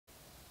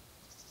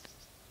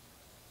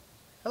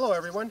Hello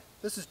everyone,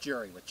 this is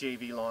Jerry with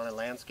JV Lawn and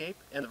Landscape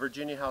and the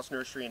Virginia House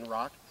Nursery in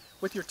Rock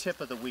with your tip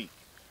of the week.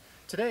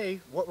 Today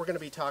what we're going to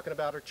be talking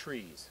about are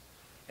trees,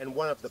 and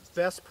one of the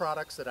best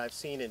products that I've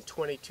seen in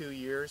 22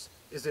 years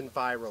is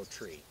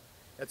EnviroTree.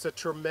 It's a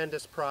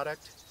tremendous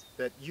product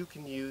that you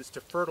can use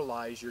to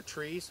fertilize your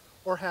trees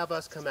or have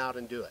us come out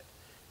and do it.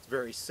 It's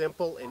very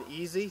simple and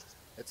easy,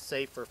 it's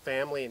safe for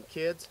family and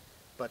kids,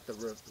 but the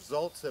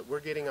results that we're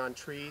getting on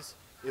trees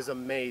is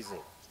amazing.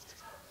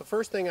 The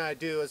first thing I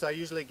do is I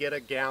usually get a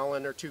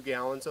gallon or 2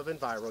 gallons of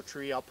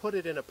EnviroTree. I'll put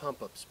it in a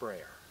pump-up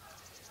sprayer.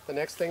 The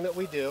next thing that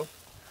we do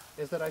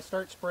is that I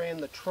start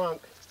spraying the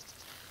trunk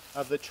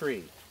of the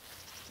tree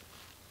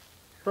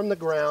from the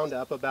ground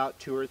up about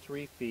 2 or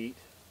 3 feet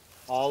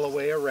all the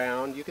way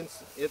around.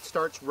 It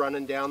starts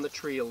running down the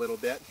tree a little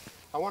bit.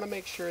 I want to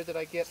make sure that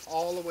I get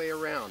all the way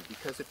around,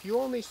 because if you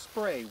only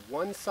spray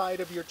one side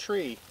of your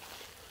tree,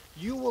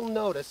 you will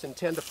notice in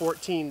 10 to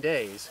 14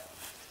 days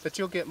that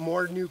you'll get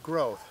more new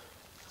growth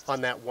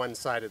on that one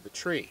side of the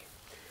tree.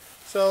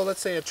 So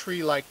let's say a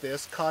tree like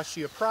this costs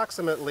you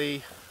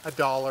approximately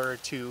 $1 or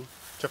 $2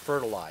 to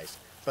fertilize,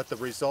 but the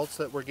results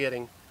that we're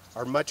getting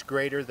are much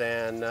greater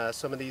than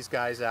some of these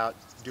guys out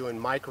doing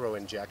micro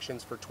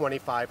injections for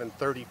 $25 and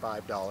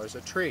 $35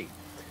 a tree.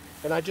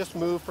 And I just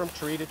move from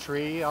tree to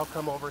tree. I'll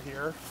come over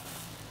here,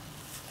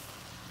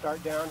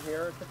 start down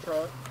here at the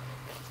trunk,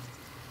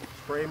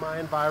 spray my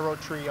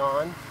EnviroTree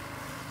on.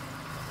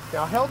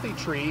 Now healthy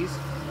trees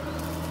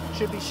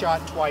should be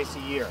shot twice a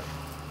year,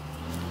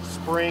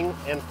 spring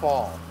and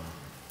fall.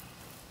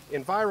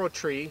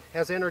 EnviroTree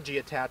has energy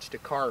attached to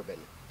carbon.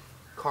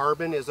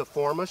 Carbon is a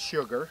form of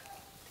sugar,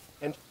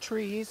 and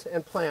trees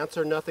and plants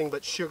are nothing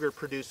but sugar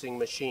producing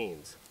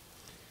machines.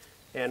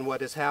 And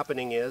what is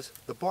happening is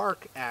the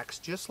bark acts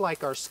just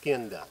like our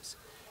skin does.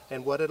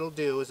 And what it'll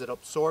do is it'll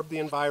absorb the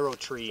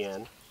EnviroTree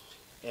in,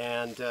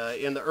 and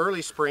in the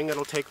early spring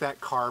it'll take that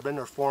carbon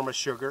or form of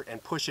sugar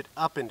and push it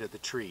up into the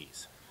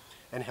trees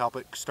and help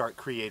it start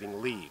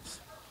creating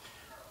leaves.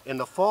 In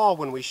the fall,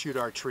 when we shoot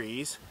our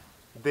trees,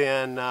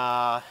 then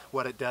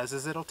what it does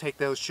is it'll take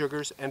those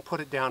sugars and put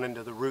it down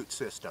into the root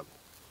system.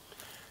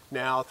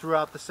 Now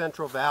throughout the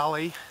Central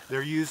Valley,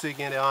 they're using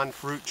it on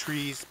fruit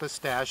trees,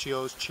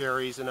 pistachios,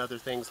 cherries, and other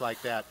things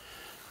like that.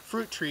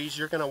 Fruit trees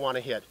you're going to want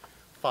to hit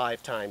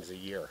 5 times a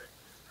year.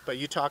 But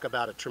you talk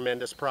about a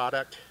tremendous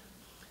product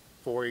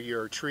for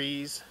your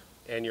trees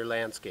and your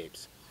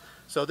landscapes.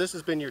 So this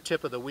has been your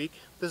tip of the week.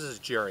 This is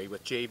Jerry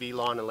with JV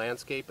Lawn and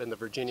Landscape and the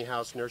Virginia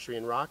House Nursery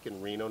in Rock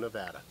in Reno,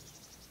 Nevada.